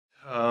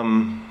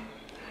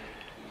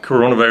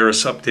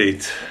Coronavirus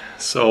update.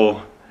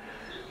 So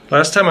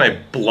last time I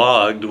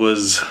blogged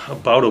was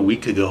about a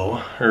week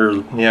ago,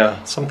 or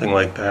yeah, something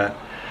like that.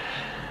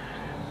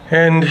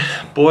 And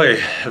boy,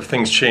 have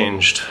things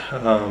changed.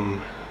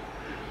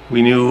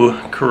 We knew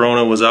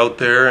Corona was out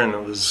there and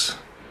it was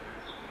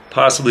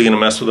possibly going to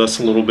mess with us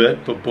a little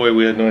bit, but boy,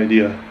 we had no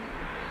idea.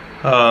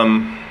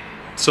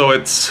 So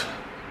it's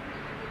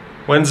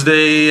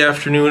Wednesday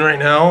afternoon right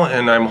now,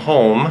 and I'm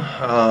home.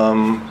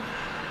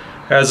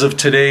 As of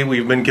today,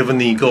 we've been given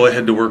the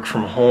go-ahead to work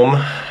from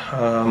home.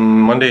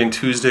 Monday and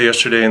Tuesday,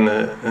 yesterday and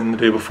the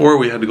day before,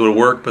 we had to go to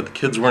work, but the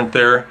kids weren't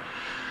there.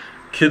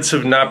 Kids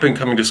have not been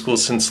coming to school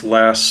since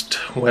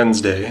last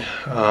Wednesday.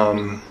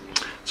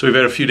 So we've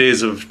had a few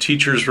days of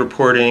teachers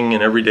reporting,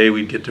 and every day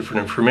we'd get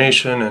different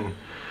information. And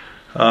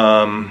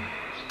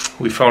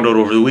we found out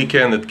over the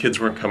weekend that the kids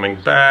weren't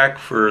coming back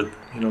for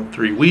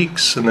 3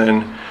 weeks, and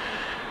then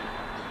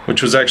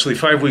which was actually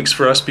 5 weeks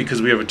for us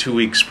because we have a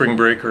 2-week spring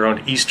break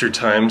around Easter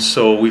time.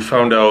 So we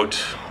found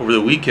out over the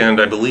weekend,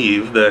 I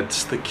believe, that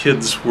the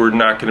kids were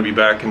not going to be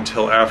back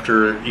until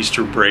after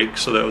Easter break,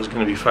 so that was going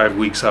to be 5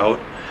 weeks out.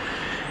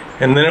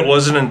 And then it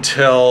wasn't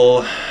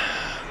until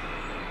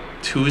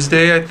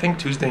Tuesday, I think,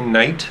 Tuesday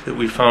night, that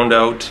we found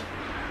out,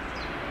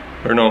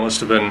 or no, it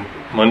must have been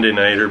Monday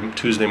night or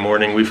Tuesday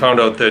morning, we found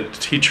out that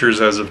teachers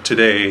as of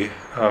today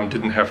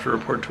didn't have to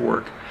report to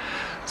work.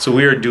 So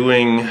we are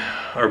doing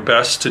our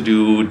best to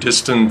do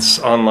distance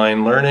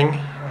online learning.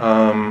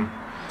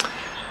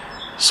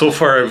 So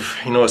far I've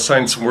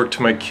assigned some work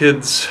to my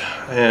kids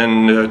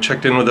and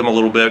checked in with them a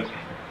little bit.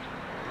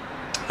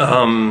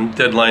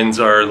 Deadlines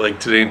are like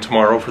today and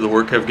tomorrow for the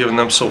work I've given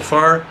them so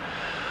far.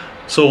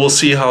 So we'll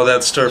see how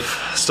that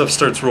stuff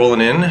starts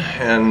rolling in,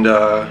 and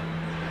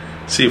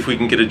see if we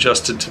can get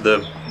adjusted to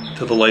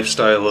the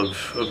lifestyle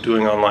of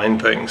doing online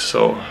things.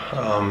 So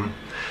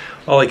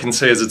all I can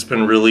say is it's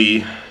been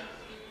really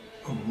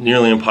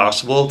nearly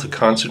impossible to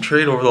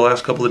concentrate over the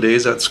last couple of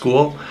days at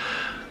school.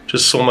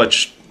 Just so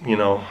much,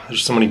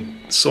 there's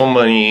so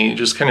many,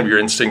 just kind of your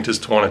instinct is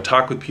to want to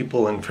talk with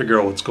people and figure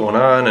out what's going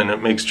on, and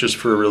it makes just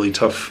for a really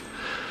tough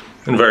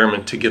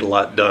environment to get a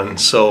lot done.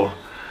 So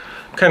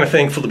I'm kind of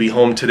thankful to be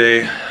home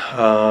today,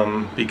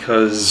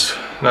 because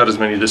not as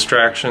many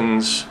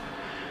distractions,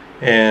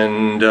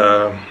 and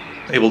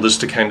able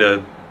just to kind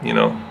of,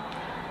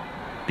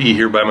 be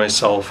here by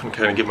myself and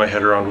kind of get my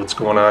head around what's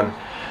going on.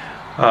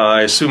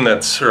 I assume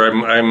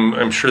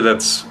I'm sure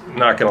that's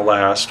not going to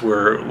last.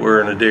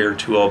 Where in a day or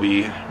two I'll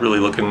be really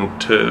looking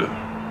to,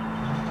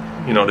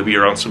 to be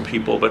around some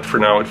people. But for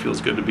now, it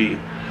feels good to be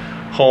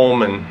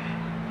home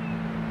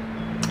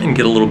and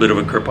get a little bit of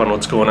a grip on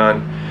what's going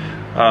on.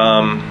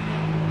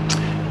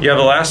 Yeah,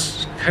 the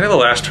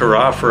last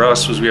hurrah for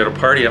us was we had a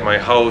party at my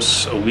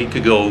house a week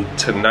ago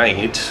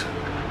tonight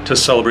to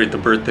celebrate the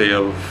birthday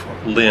of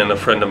Lynn, a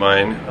friend of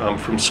mine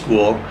from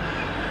school.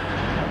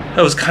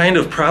 That was kind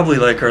of probably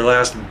like our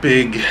last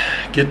big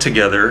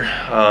get-together.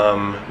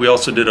 We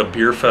also did a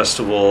beer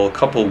festival a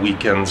couple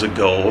weekends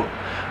ago,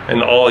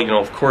 and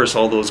of course,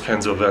 all those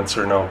kinds of events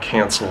are now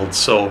canceled.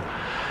 So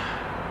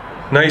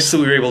nice that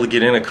we were able to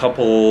get in a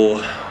couple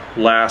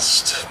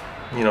last,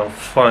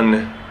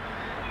 fun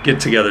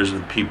get-togethers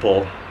with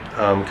people,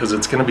 because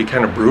it's going to be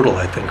kind of brutal,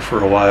 I think,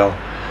 for a while.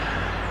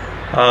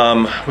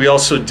 We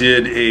also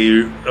did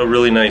a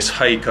really nice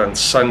hike on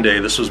Sunday.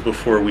 This was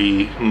before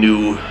we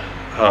knew.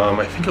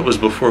 I think it was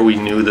before we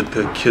knew that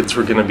the kids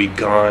were going to be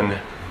gone.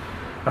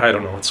 I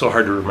don't know, it's so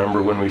hard to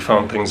remember when we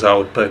found things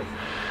out, but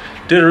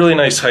did a really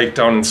nice hike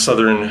down in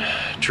southern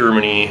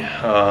Germany,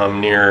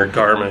 near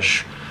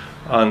Garmisch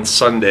on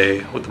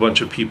Sunday with a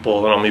bunch of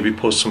people, and I'll maybe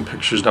post some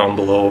pictures down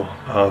below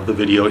the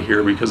video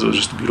here because it was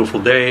just a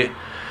beautiful day.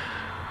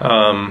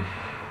 It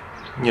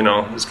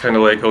was kind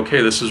of like,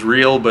 okay, this is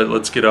real, but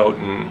let's get out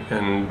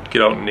and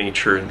get out in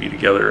nature and be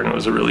together, and it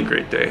was a really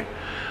great day.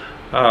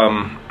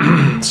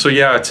 So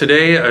yeah,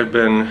 today I've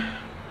been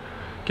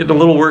getting a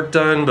little work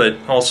done, but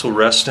also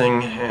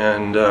resting,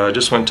 and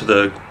just went to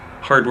the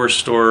hardware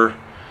store.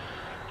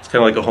 It's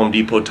kind of like a Home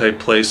Depot type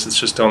place. It's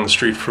just down the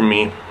street from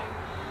me.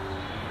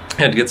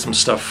 Had to get some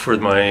stuff for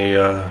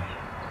my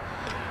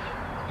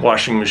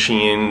washing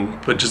machine,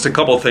 but just a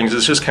couple things.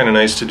 It's just kind of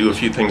nice to do a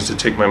few things to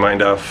take my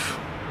mind off,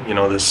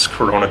 this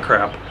Corona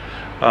crap.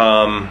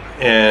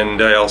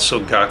 And I also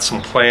got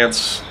some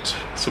plants,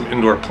 some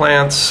indoor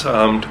plants,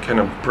 to kind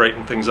of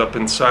brighten things up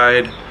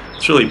inside.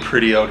 It's really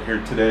pretty out here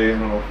today. I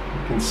don't know if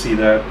you can see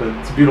that, but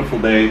it's a beautiful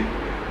day.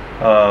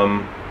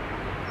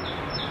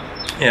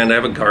 And I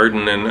have a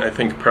garden, and I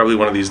think probably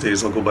one of these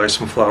days I'll go buy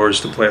some flowers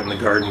to plant in the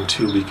garden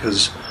too,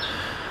 because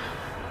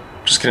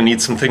I'm just gonna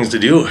need some things to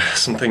do,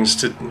 some things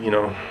to,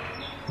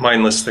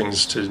 mindless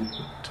things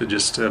to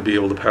just be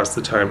able to pass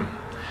the time.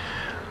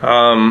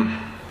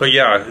 But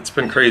yeah, it's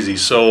been crazy.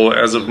 So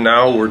as of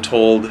now, we're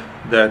told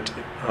that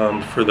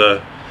for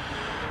the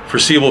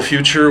foreseeable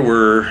future,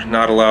 we're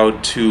not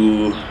allowed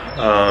to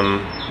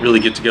really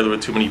get together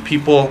with too many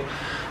people.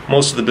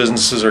 Most of the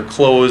businesses are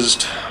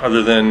closed,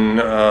 other than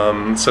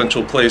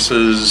essential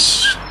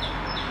places,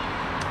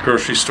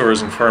 grocery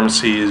stores and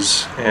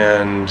pharmacies,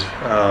 and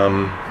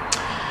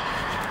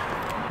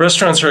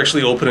restaurants are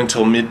actually open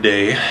until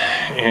midday,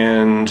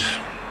 and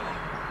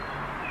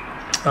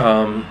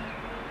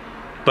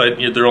but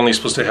they're only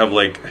supposed to have,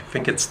 like, I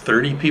think it's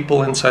 30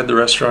 people inside the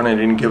restaurant at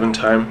any given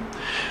time.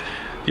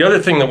 The other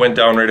thing that went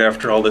down right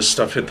after all this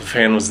stuff hit the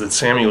fan was that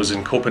Sammy was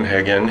in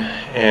Copenhagen,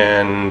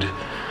 and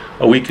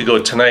a week ago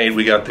tonight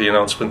we got the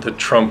announcement that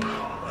Trump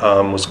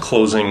was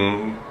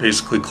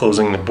basically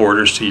closing the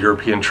borders to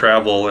European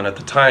travel, and at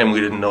the time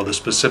we didn't know the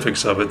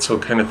specifics of it, so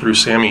it kind of threw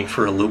Sammy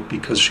for a loop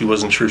because she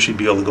wasn't sure she'd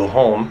be able to go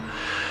home.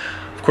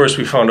 Of course,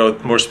 we found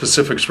out more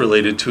specifics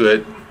related to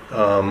it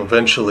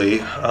eventually,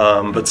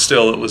 but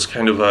still it was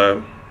kind of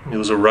a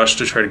rush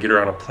to try to get her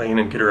on a plane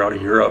and get her out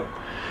of Europe.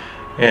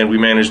 And we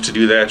managed to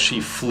do that. She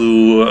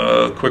flew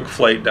a quick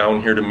flight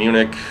down here to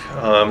Munich,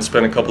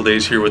 spent a couple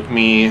days here with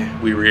me.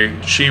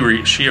 She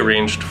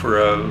arranged for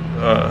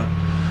a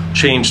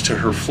change to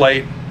her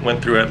flight,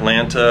 went through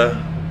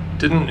Atlanta,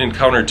 didn't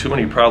encounter too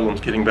many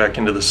problems getting back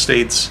into the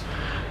States,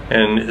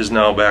 and is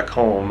now back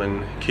home.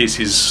 And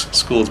Casey's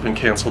school has been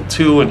canceled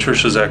too, and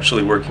Trisha's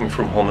actually working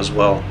from home as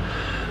well.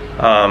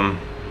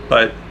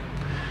 But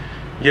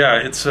yeah,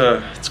 it's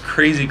a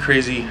crazy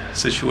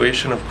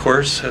situation, of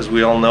course, as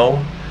we all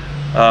know.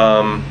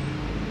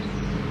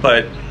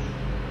 But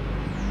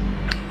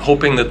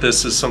hoping that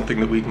this is something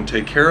that we can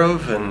take care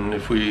of, and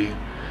if we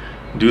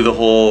do the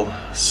whole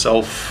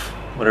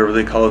whatever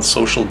they call it,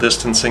 social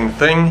distancing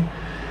thing,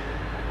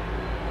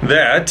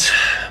 that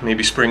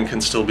maybe spring can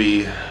still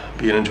be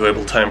an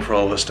enjoyable time for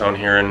all of us down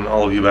here and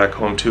all of you back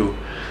home too.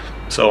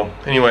 So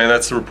anyway,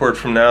 that's the report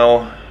for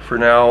now,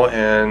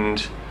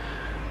 and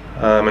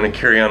I'm going to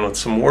carry on with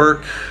some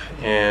work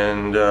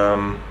and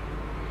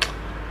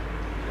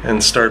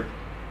start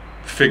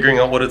figuring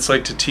out what it's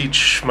like to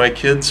teach my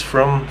kids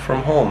from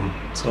home.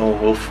 So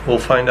we'll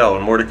find out,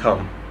 and more to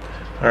come.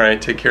 All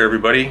right, take care,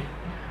 everybody.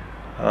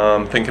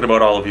 Thinking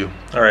about all of you.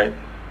 All right,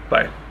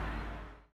 bye.